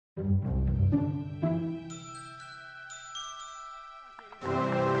Look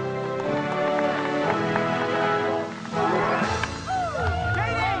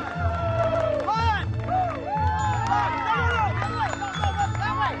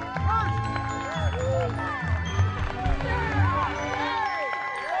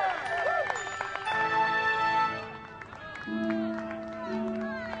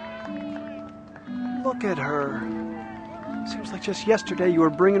at her. Seems like just yesterday you were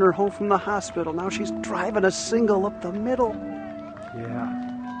bringing her home from the hospital. Now she's driving a single up the middle. Yeah.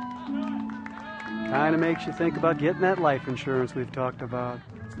 Kind of makes you think about getting that life insurance we've talked about.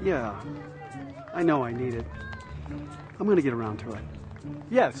 Yeah. I know I need it. I'm going to get around to it.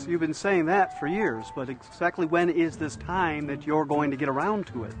 Yes, you've been saying that for years, but exactly when is this time that you're going to get around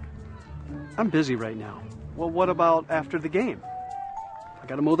to it? I'm busy right now. Well, what about after the game? I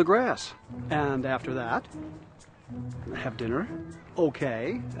gotta mow the grass. And after that, have dinner.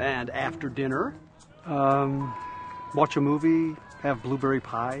 Okay. And after dinner, watch a movie, have blueberry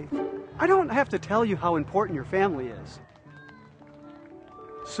pie. I don't have to tell you how important your family is.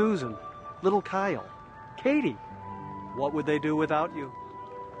 Susan, little Kyle, Katie. What would they do without you?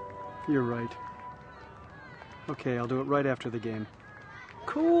 You're right. Okay, I'll do it right after the game.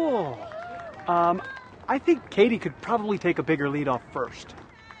 Cool. I think Katie could probably take a bigger lead off first.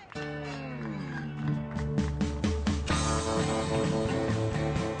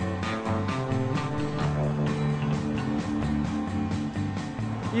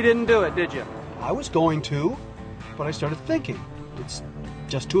 You didn't do it, did you? I was going to, but I started thinking. It's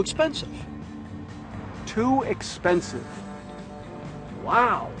just too expensive. Too expensive?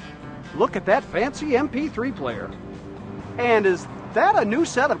 Wow. Look at that fancy MP3 player. And is that a new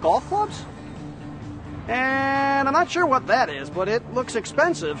set of golf clubs? And I'm not sure what that is, but it looks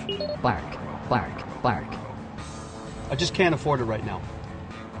expensive. Bark, bark, bark. I just can't afford it right now.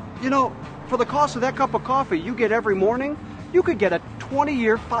 You know, for the cost of that cup of coffee you get every morning, you could get a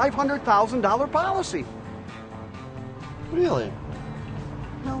 20-year, $500,000 policy. Really?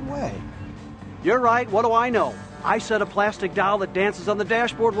 No way. You're right, what do I know? I said a plastic doll that dances on the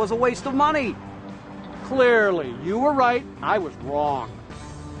dashboard was a waste of money. Clearly, you were right, I was wrong.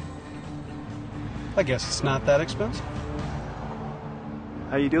 I guess it's not that expensive.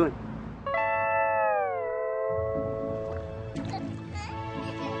 How you doing?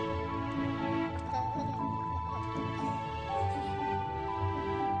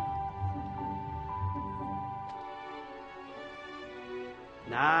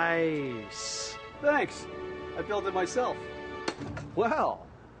 Nice. Thanks. I built it myself. Well,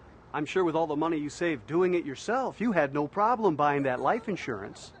 I'm sure with all the money you saved doing it yourself, you had no problem buying that life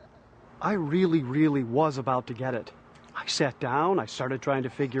insurance. I really was about to get it. I sat down, I started trying to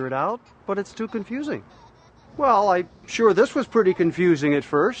figure it out, but it's too confusing. Well, I'm sure this was pretty confusing at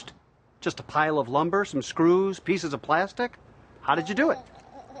first. Just a pile of lumber, some screws, pieces of plastic. How did you do it?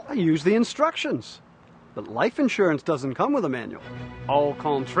 I used the instructions. But life insurance doesn't come with a manual. Au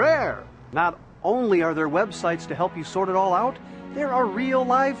contraire. Not only are there websites to help you sort it all out, there are real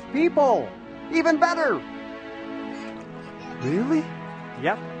live people. Even better. Really?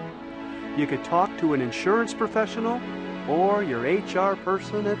 Yep. You could talk to an insurance professional or your HR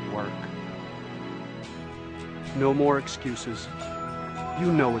person at work. No more excuses.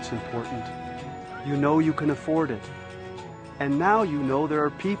 You know it's important. You know you can afford it. And now you know there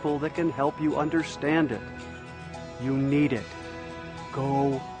are people that can help you understand it. You need it.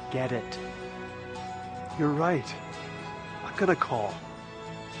 Go get it. You're right. I'm gonna call.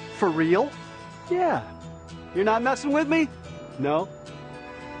 For real? Yeah. You're not messing with me? No?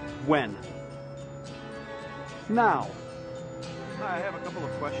 When? Now. Hi, I have a couple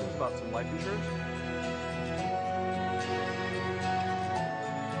of questions about some life insurance.